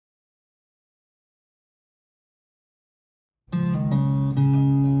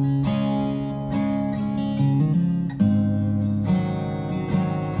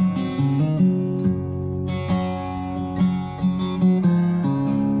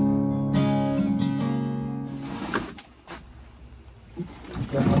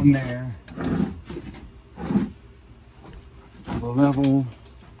that one there. The level.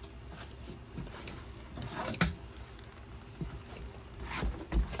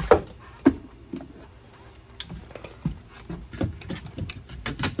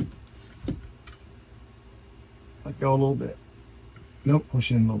 Let go a little bit. Nope,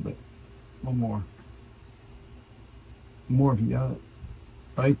 push in a little bit. One more. More if you got it.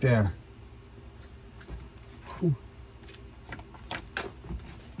 Right there. Whew.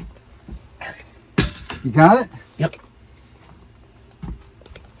 You got it? Yep.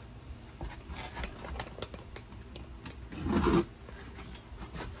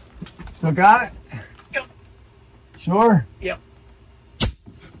 Still got it? Yep. Sure? Yep.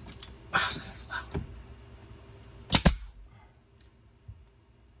 That's loud.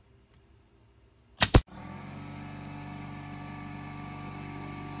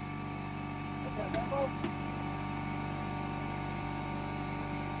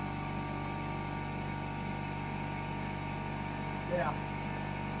 Yeah.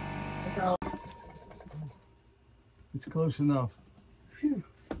 It's close enough. Phew.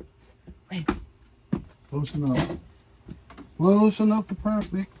 Wait. Close enough. Close enough to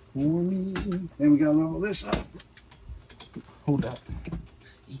perfect for me. Then we gotta level this up. Hold that.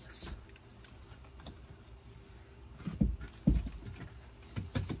 Yes.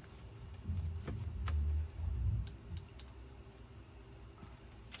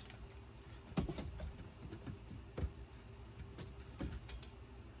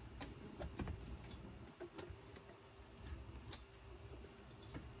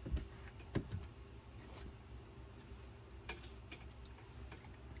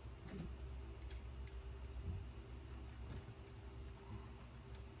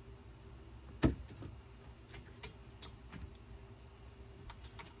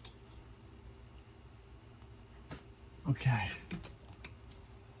 Okay.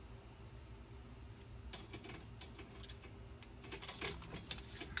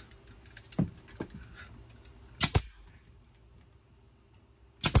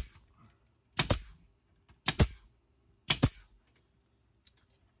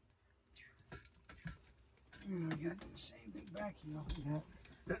 We got the same thing back here.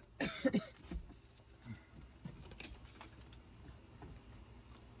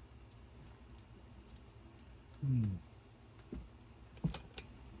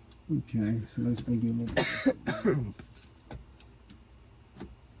 Okay, so that's going to be a little bit. I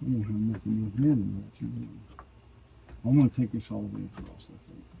don't have nothing in here. I'm going to take this all the way across, I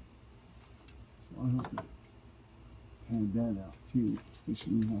think. So I'll have to pad that out too. This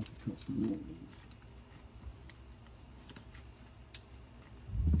one will have to cut some more.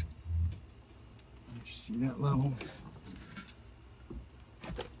 See that level?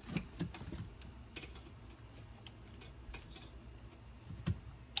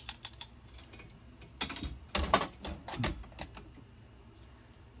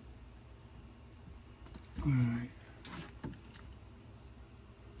 Alright,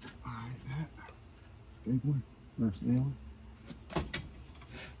 that big one. There's the other one.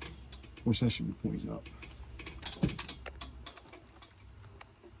 Of course, that should be pointing up.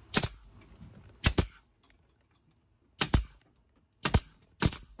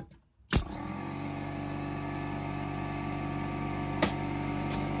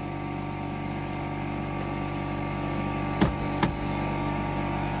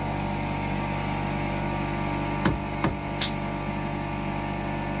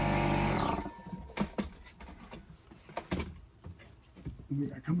 We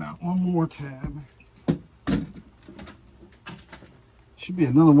gotta come out one more tab. Should be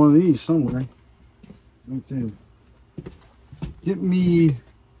another one of these somewhere. Right there. Get me the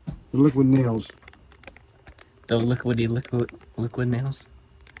liquid nails. The liquid nails.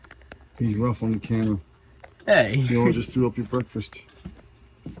 He's rough on the camera. Hey. You all just threw up your breakfast.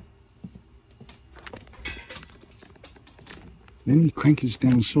 Then you crank this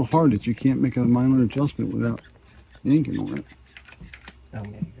down so hard that you can't make a minor adjustment without yanking on it. Oh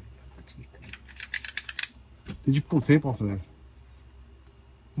yeah. Did you pull tape off of there?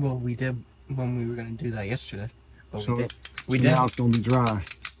 Well, we did when we were gonna do that yesterday. But So, we so did. now it's gonna be dry.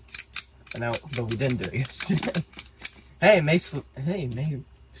 But we didn't do it yesterday. Hey, it may still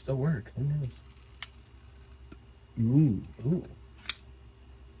work. Who knows? Ooh. Ooh.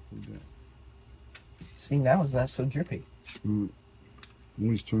 Okay. See, now is that so drippy?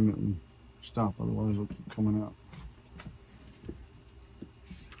 Always turn it and stop, otherwise it'll keep coming out.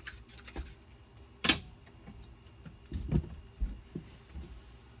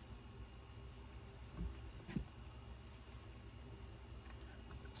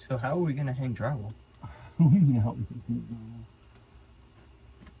 So how are we gonna hang drywall?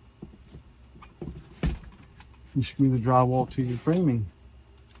 you screw the drywall to your framing.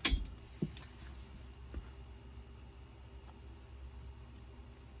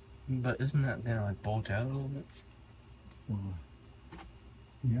 But isn't that gonna like bulge out a little bit?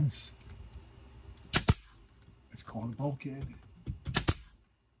 Yes. It's called a bulkhead.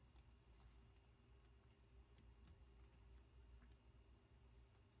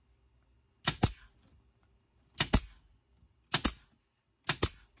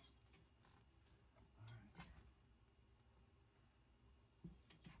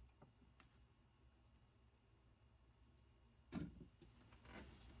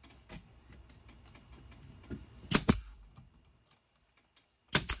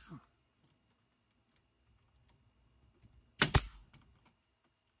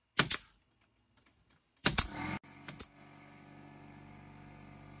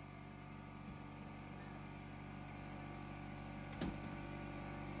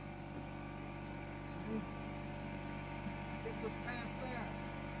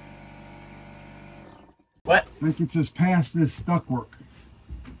 What? I think it's just past this ductwork.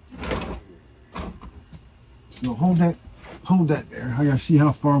 So hold that there. I gotta see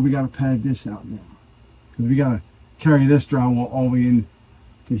how far we gotta pad this out now. Because we gotta carry this drywall all the way in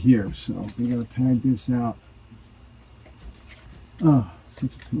to here. So we gotta pad this out. Oh,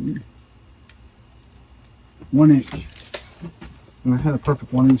 that's a pain. 1 inch. And I had a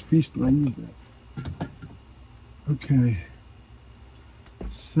perfect 1 inch piece, but I used that. Okay.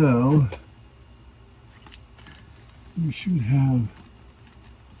 So we should have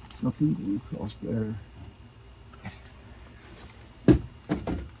something going across there.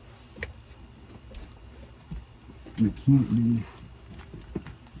 And it can't be.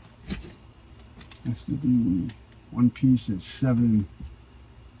 Has to be one piece that's 7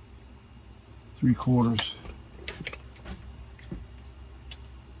 3/4.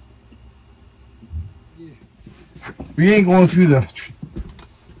 We ain't going through the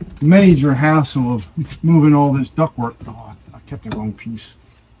major hassle of moving all this ductwork. Oh, I kept the wrong piece.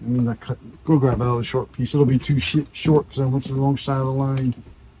 And then go grab another short piece. It'll be too short because I went to the wrong side of the line.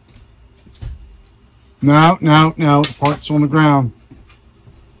 No, the part's on the ground.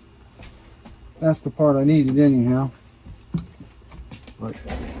 That's the part I needed anyhow. But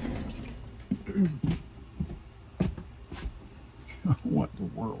what the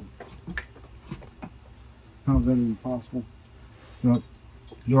world? How's that even possible? No,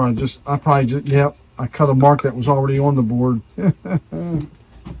 I probably just, yep, I cut a mark that was already on the board.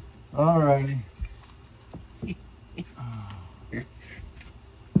 Alrighty.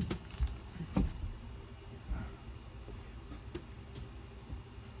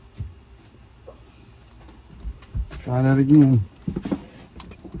 Try that again.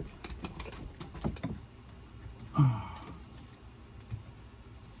 Oh,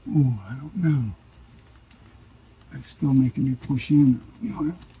 I don't know. It's still making me push in. You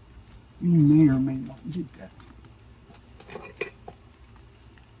know, you may or may not get that.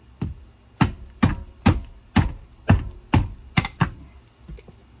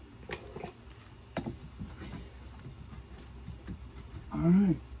 All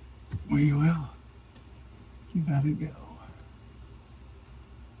right. Well, give that a go.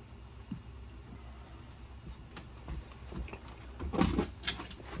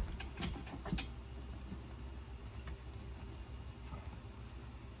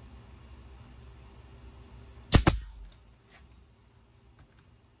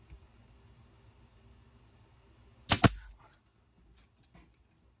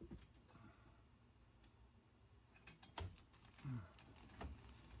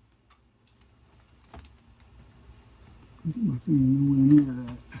 Get my finger nowhere near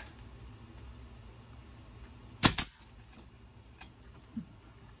that.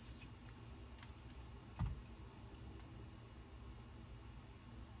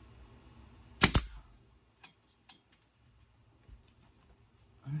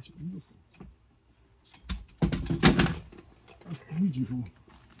 That's beautiful. That's beautiful.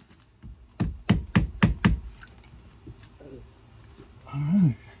 All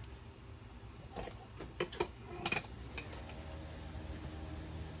right.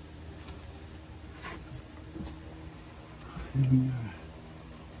 Maybe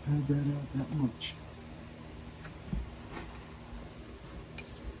pad that out that much.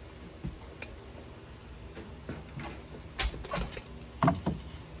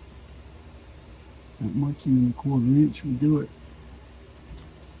 That much and a 1/4 inch will do it.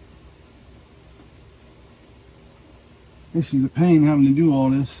 This is a pain having to do all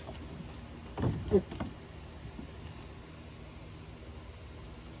this.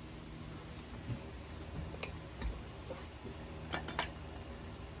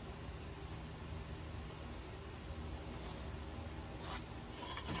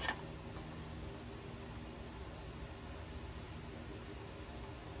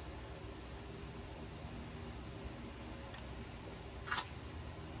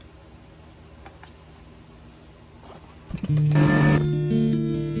 it.